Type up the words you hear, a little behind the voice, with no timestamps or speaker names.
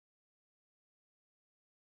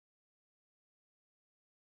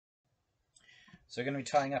So we're going to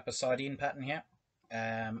be tying up a sardine pattern here.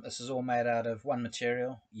 This is all made out of one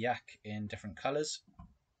material, yak in different colours,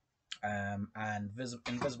 and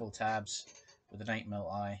invisible tabs with an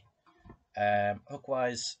 8mm eye.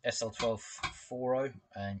 Hookwise SL12 4.0,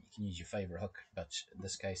 and you can use your favourite hook, but in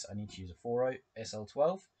this case I need to use a 4.0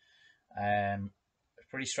 SL12.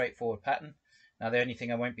 Pretty straightforward pattern. Now the only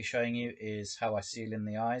thing I won't be showing you is how I seal in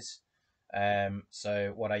the eyes.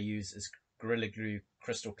 So what I use is Gorilla Glue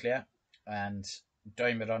Crystal Clear, and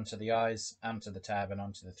dome it onto the eyes, onto the tab, and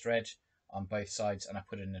onto the thread on both sides, and I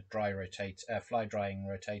put it in a fly drying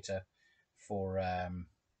rotator for a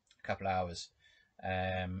couple of hours.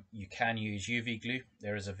 You can use UV glue.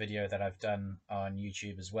 There is a video that I've done on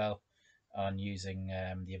YouTube as well on using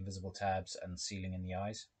the invisible tabs and sealing in the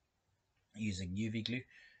eyes using UV glue.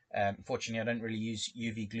 Unfortunately, I don't really use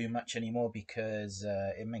UV glue much anymore because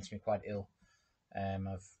it makes me quite ill.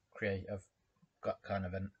 I've got kind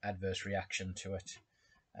of an adverse reaction to it.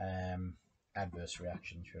 Adverse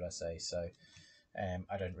reaction, should I say? So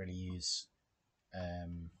I don't really use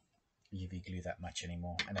UV glue that much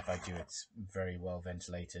anymore, and if I do, it's very well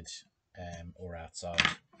ventilated or outside.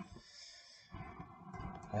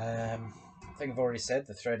 I think I've already said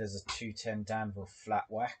the thread is a 210 Danville flat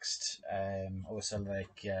waxed. Also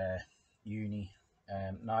like uni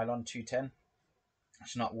nylon 210.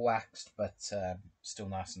 It's not waxed, but still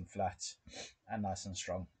nice and flat and nice and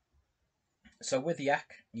strong. So with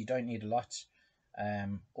yak, you don't need a lot.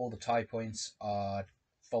 All the tie points are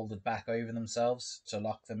folded back over themselves to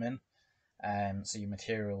lock them in. So your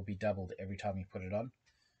material will be doubled every time you put it on.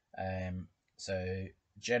 So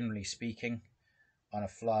generally speaking, on a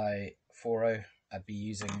fly 4.0, I'd be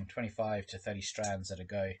using 25 to 30 strands at a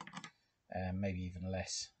go, maybe even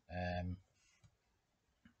less.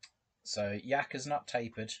 So yak is not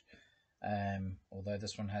tapered, although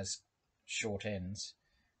this one has short ends.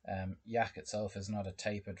 Yak itself is not a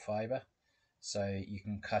tapered fibre, so you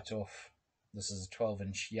can cut off, this is a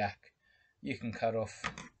 12-inch yak, you can cut off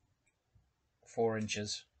 4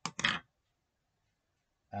 inches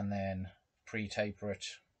and then pre-taper it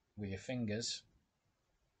with your fingers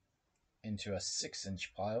into a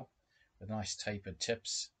 6-inch pile with nice tapered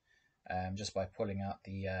tips, just by pulling out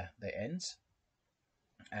the ends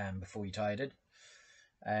before you tie it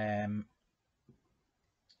in.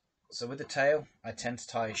 So with the tail, I tend to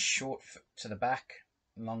tie short to the back,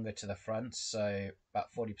 longer to the front, so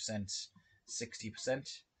about 40%,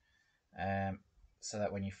 60%, so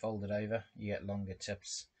that when you fold it over, you get longer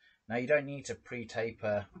tips. Now you don't need to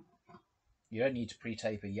pre-taper. You don't need to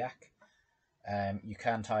pre-taper yak. You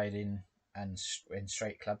can tie it in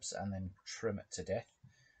straight clubs and then trim it to death,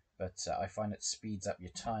 but I find it speeds up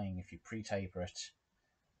your tying if you pre-taper it,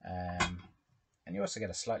 and you also get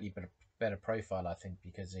a slightly better profile, I think,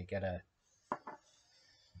 because you get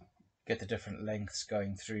the different lengths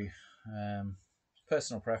going through.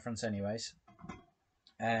 Personal preference anyways.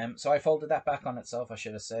 So I folded that back on itself, I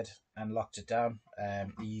should have said, and locked it down.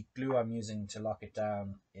 The glue I'm using to lock it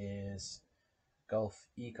down is Gulf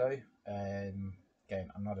Eco. Again,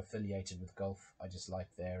 I'm not affiliated with Gulf, I just like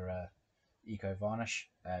their Eco varnish.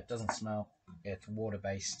 It doesn't smell, it's water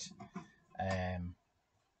based,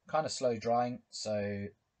 kind of slow drying, so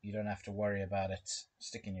you don't have to worry about it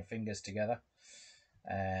sticking your fingers together.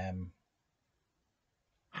 And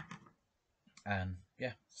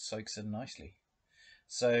yeah, soaks in nicely.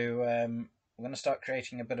 So we're going to start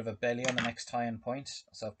creating a bit of a belly on the next tie-in point.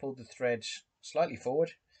 So I've pulled the thread slightly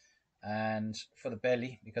forward, and for the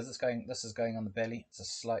belly, because this is going on the belly, it's a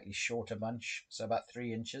slightly shorter bunch, so about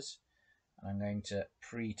 3 inches, and I'm going to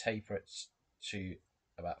pre-taper it to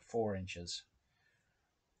about 4 inches.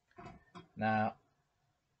 Now,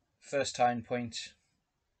 first tie-in point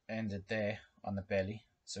ended there on the belly,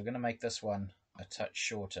 so we're going to make this one a touch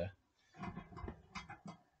shorter.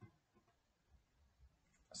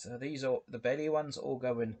 So these are the belly ones, all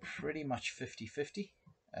go in pretty much 50-50.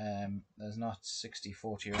 There's not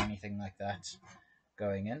 60-40 or anything like that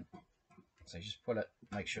going in. So you just pull it,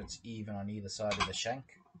 make sure it's even on either side of the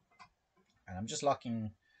shank. And I'm just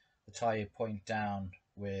locking the tie point down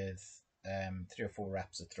with 3 or 4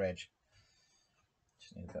 wraps of thread.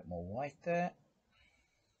 Just need a bit more white there.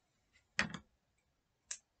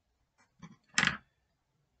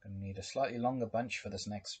 Gonna need a slightly longer bunch for this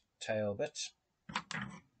next tail bit.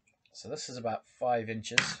 So this is about 5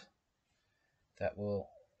 inches that will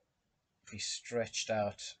be stretched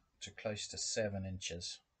out to close to 7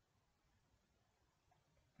 inches.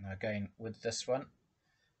 Now again, with this one,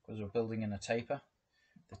 because we're building in a taper,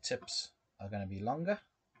 the tips are going to be longer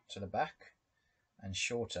to the back and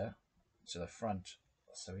shorter to the front,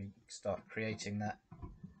 so we start creating that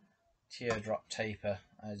teardrop taper,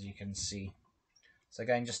 as you can see. So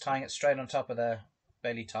again, just tying it straight on top of the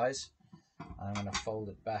belly ties. I'm going to fold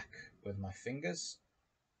it back with my fingers.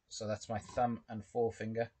 So that's my thumb and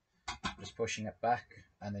forefinger, just pushing it back,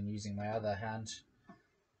 and then using my other hand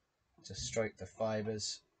to stroke the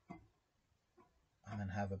fibers, and then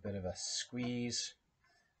have a bit of a squeeze.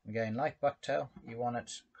 Again, like bucktail, you want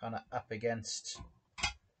it kind of up against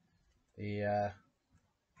the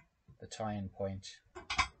tie-in point.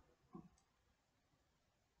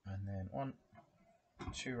 And then 1,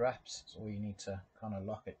 2 wraps is all you need to kind of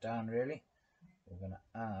lock it down really. We're going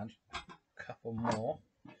to add a couple more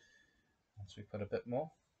once we put a bit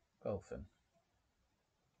more golf in.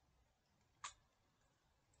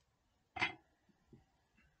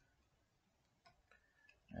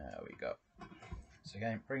 There we go. So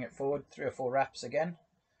again, bring it forward 3 or 4 wraps again.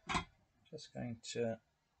 Just going to,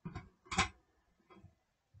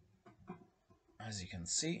 as you can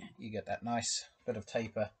see, you get that nice bit of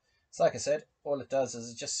taper. So like I said, all it does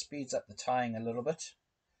is it just speeds up the tying a little bit.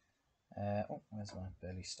 Oh, where's my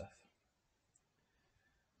belly stuff?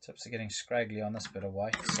 Tips are getting scraggly on this bit of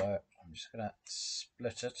white, so I'm just going to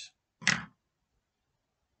split it.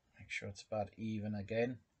 Make sure it's about even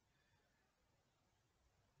again.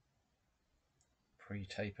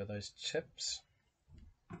 Pre-taper those tips.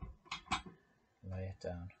 Lay it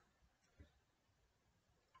down.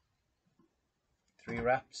 3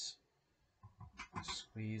 wraps.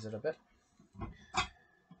 Squeeze it a bit.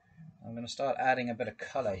 I'm going to start adding a bit of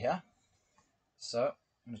colour here. So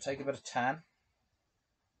I'm going to take a bit of tan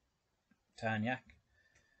yak.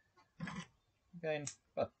 Again,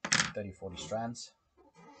 about 30-40 strands.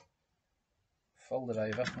 Fold it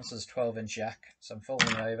over. This is 12-inch yak, so I'm folding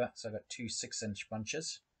it over. So I've got 2 6-inch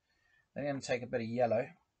bunches. Then I'm going to take a bit of yellow,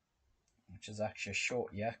 which is actually a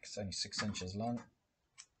short yak. It's only 6 inches long.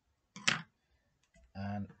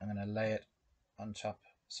 And I'm going to lay it on top.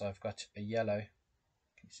 So I've got a yellow,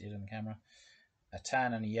 can you see it in the camera? A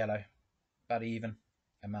tan and a yellow, about even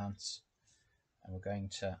amounts. And we're going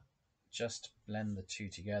to just blend the two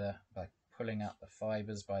together by pulling out the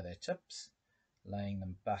fibers by their tips, laying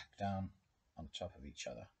them back down on top of each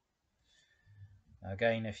other. Now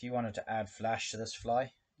again, if you wanted to add flash to this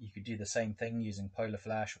fly, you could do the same thing using polar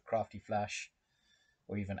flash or crafty flash,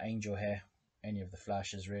 or even angel hair, any of the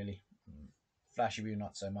flashes really. Flashy blue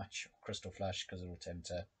not so much, crystal flash because it will tend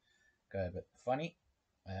to go a bit funny.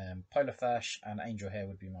 Polar flash and angel hair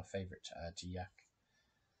would be my favourite to add to yak.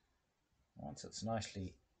 Once it's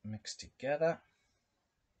nicely mixed together,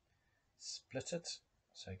 split it.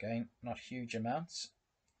 So again, not huge amounts.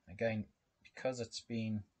 Again, because it's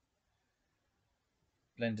been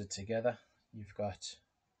blended together, you've got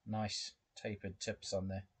nice tapered tips on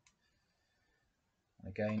there. And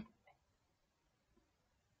again,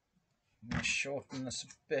 I'm going to shorten this a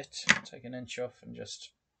bit, take an inch off and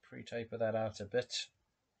just pre-taper that out a bit,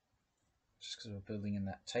 just because we're building in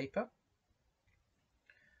that taper.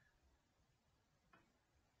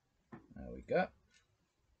 There we go.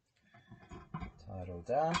 Tie it all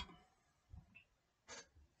down.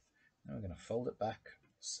 Now we're going to fold it back,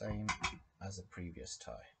 same as the previous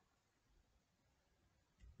tie.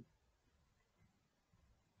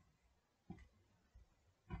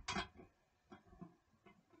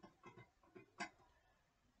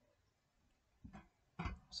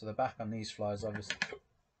 So the back on these flies, obviously,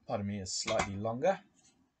 pardon me, is slightly longer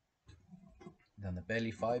than the belly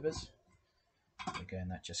fibers. Again,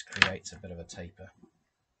 that just creates a bit of a taper.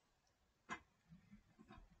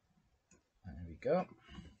 And there we go.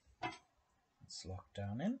 It's locked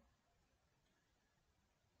down in.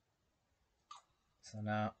 So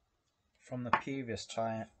now, from the previous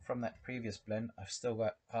tie, from that previous blend, I've still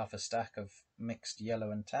got half a stack of mixed yellow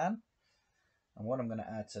and tan. And what I'm going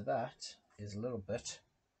to add to that is a little bit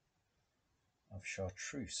of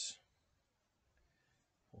chartreuse.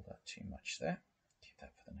 Pull that too much there. Keep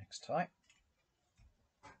that for the next tie.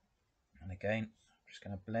 And again, I'm just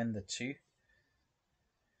going to blend the two.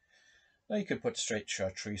 Now you could put straight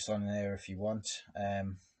chartreuse on there if you want.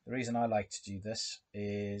 The reason I like to do this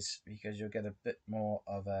is because you'll get a bit more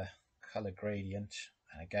of a color gradient.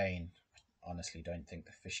 And again, honestly don't think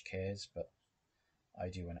the fish cares, but I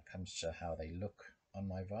do when it comes to how they look on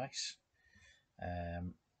my vise.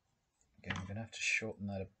 Again, I'm going to have to shorten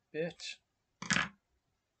that a bit.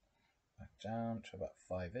 Back down to about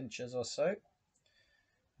 5 inches or so.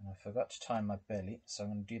 And I forgot to tie my belly, so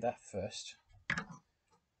I'm going to do that first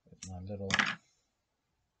with my little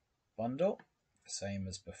bundle. Same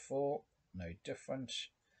as before, no different.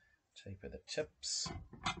 Taper the tips.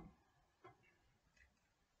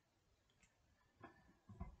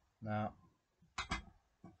 Now,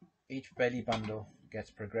 each belly bundle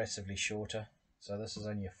gets progressively shorter. So this is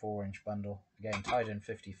only a 4-inch bundle. Again, tied in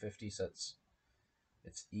 50-50, so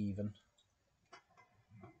it's even.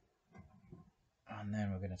 And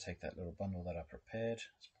then we're going to take that little bundle that I prepared.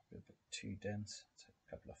 It's probably a bit too dense. Take a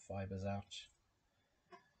couple of fibers out.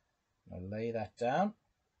 I'll lay that down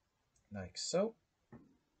like so.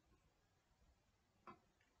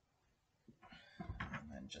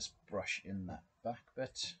 And then just brush in that back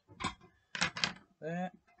bit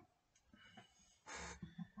there.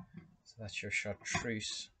 So that's your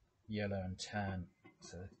chartreuse, yellow and tan.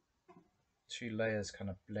 So 2 layers kind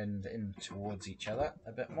of blend in towards each other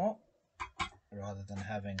a bit more, rather than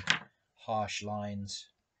having harsh lines,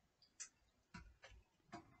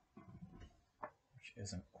 which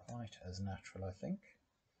isn't quite as natural, I think.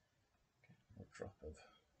 Okay, a drop of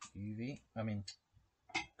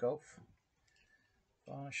Gulf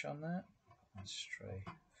varnish on there, and stray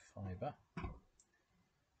fibre.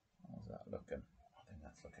 How's that looking? I think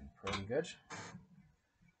that's looking pretty good.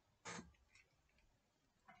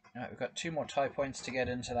 Right, we've got 2 more tie points to get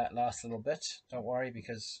into that last little bit. Don't worry,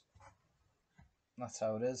 because that's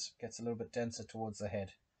how it is. It gets a little bit denser towards the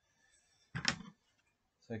head.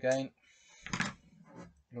 So again, a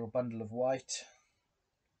little bundle of white.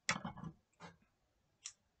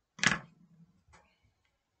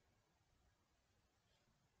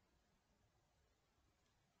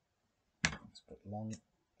 It's a bit long.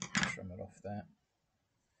 Trim it off there.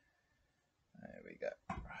 There we go.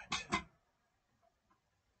 Right.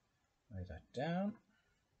 Lay that down.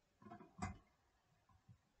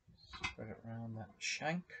 Spread it around that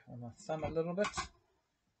shank on my thumb a little bit.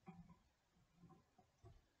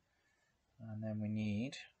 And then we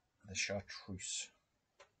need the chartreuse.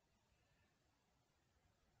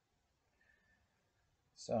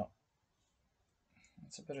 So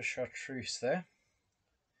that's a bit of chartreuse there.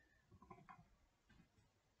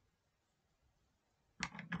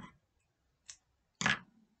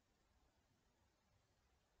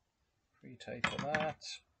 Pre-taper that.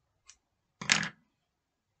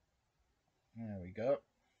 There we go.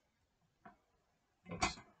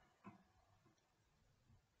 Oops.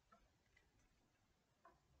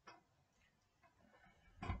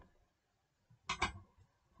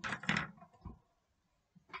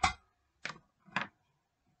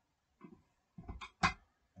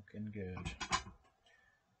 Looking good.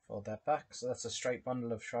 Fold that back. So that's a straight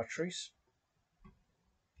bundle of chartreuse.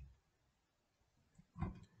 A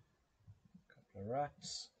couple of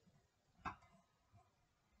wraps.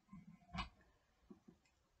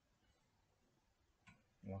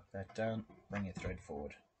 Lock that down, bring your thread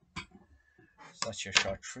forward. So that's your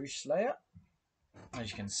chartreuse layer.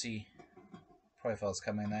 As you can see, profiles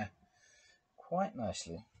come in there quite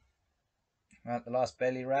nicely. Right, the last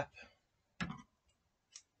belly wrap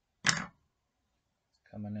is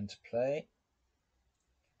coming into play.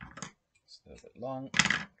 It's a little bit long,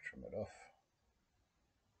 trim it off.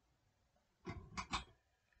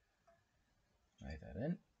 Lay that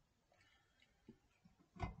in.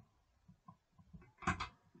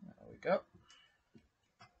 There we go.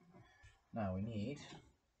 Now we need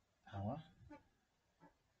our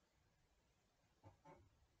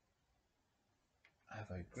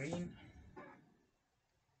avo green.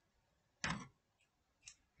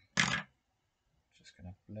 Just going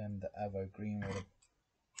to blend the avo green with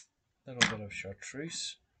a little bit of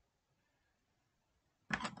chartreuse.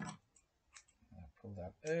 I pulled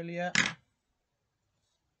out earlier.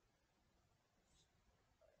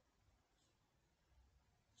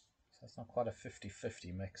 So it's not quite a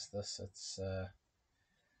 50-50 mix, this. It's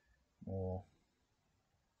more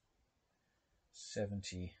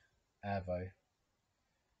 70 avo,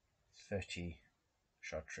 30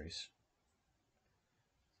 chartreuse.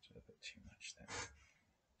 It's a bit too much there.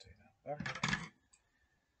 Take that back.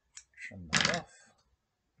 Trim that off.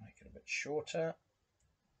 Make it a bit shorter.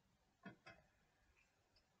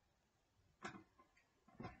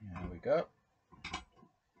 There we go.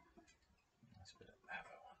 Nice bit of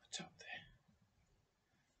avo on the top there.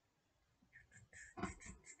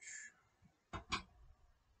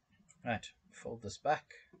 Right, fold this back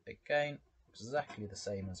again, exactly the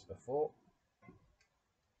same as before.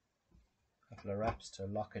 A couple of wraps to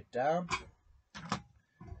lock it down.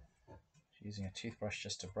 Using a toothbrush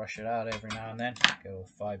just to brush it out every now and then. Get all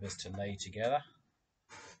the fibers to lay together.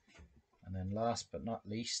 And then last but not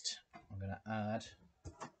least, I'm going to add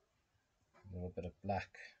a little bit of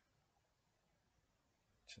black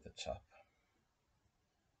to the top.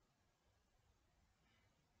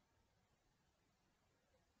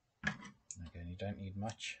 Again, you don't need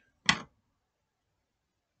much.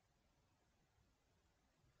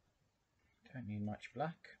 Don't need much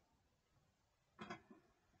black.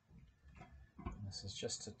 This is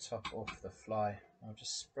just to top off the fly. I'll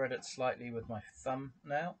just spread it slightly with my thumb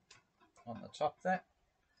now on the top there,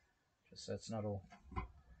 just so it's not all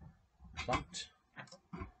clumped.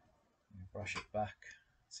 Brush it back.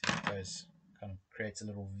 See how it goes, kind of creates a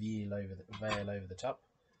little veil over the top.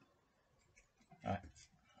 Alright,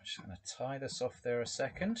 I'm just going to tie this off there a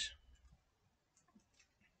second.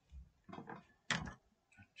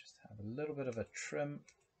 Just have a little bit of a trim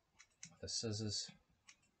with the scissors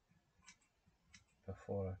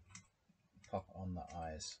before I pop on the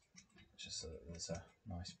eyes, just so that there's a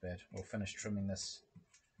nice bed. We'll finish trimming this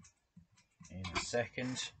in a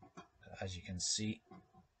second. As you can see,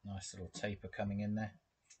 nice little taper coming in there.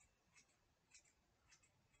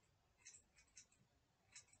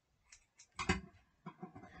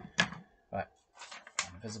 Right,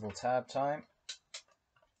 invisible tab time.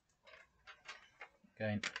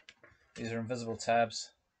 Again, these are invisible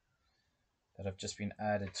tabs that have just been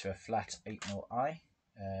added to a flat 8mm eye.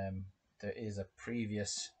 There is a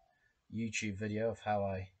previous YouTube video of how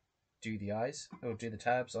I do the eyes, or do the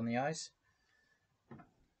tabs on the eyes.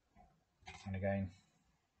 And again,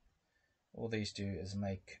 all these do is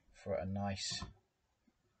make for a nice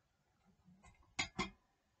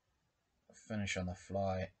finish on the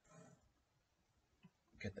fly.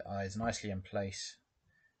 Get the eyes nicely in place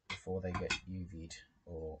before they get UV'd,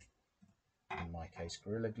 or in my case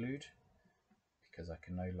Gorilla Glued, because I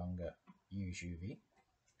can no longer use UV.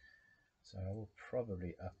 So I will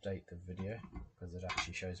probably update the video because it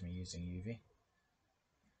actually shows me using UV.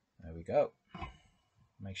 There we go.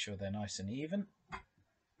 Make sure they're nice and even,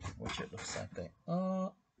 which it looks like they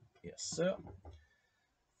are. Yes sir.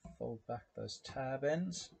 Fold back those tab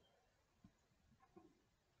ends.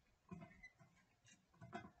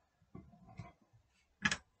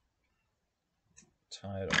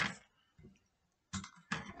 Tie it off.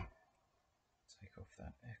 Take off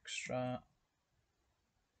that extra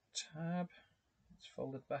tab. It's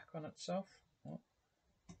folded back on itself. Oh.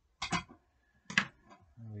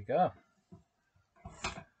 There we go.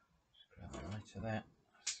 Just grab the lighter there.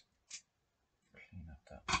 Clean up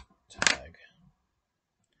that tag.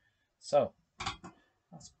 So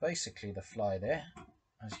that's basically the fly there.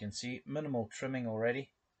 As you can see, minimal trimming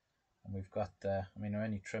already, and we've got I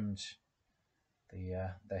only trimmed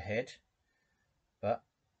the head, but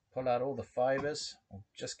pull out all the fibers. We'll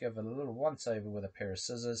just give it a little once over with a pair of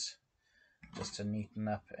scissors, just to neaten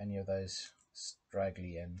up any of those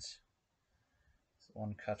straggly ends. So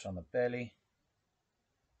one cut on the belly,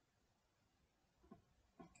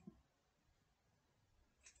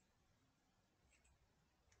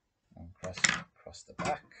 one across the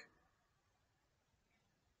back,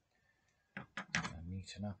 and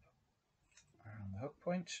neaten up around the hook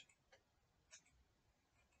point.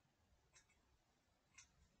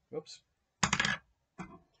 Whoops.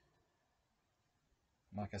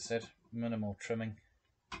 Like I said, minimal trimming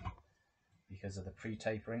because of the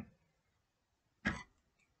pre-tapering.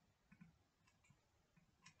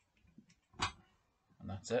 And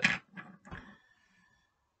that's it.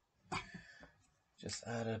 Just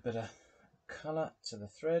add a bit of colour to the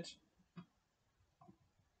thread,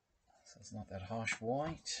 so it's not that harsh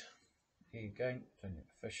white. Here you go. Don't think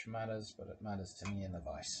the fish matters, but it matters to me in the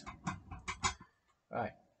vise.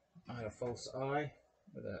 Right, I had a false eye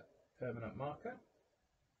with a permanent marker.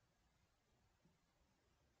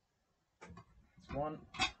 That's one.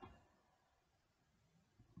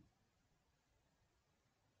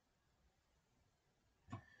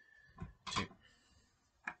 Two.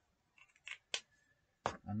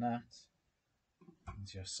 And that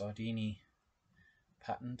is your sardine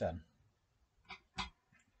pattern done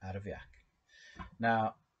out of yak.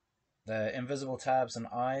 Now, the invisible tabs and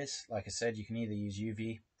eyes, like I said, you can either use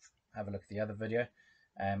UV, have a look at the other video.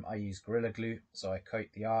 I use Gorilla Glue, so I coat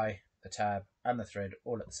the eye, the tab and the thread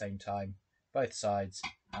all at the same time, both sides,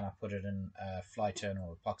 and I put it in a fly turner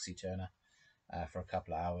or epoxy turner for a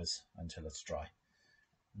couple of hours until it's dry.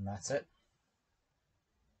 And that's it.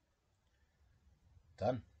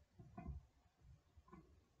 Done.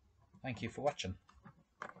 Thank you for watching.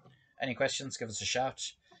 Any questions, give us a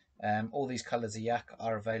shout. All these colours of yak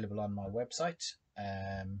are available on my website.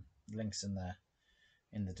 Links in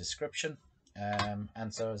the description.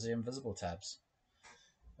 And so is the invisible tabs.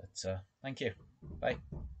 But thank you. Bye.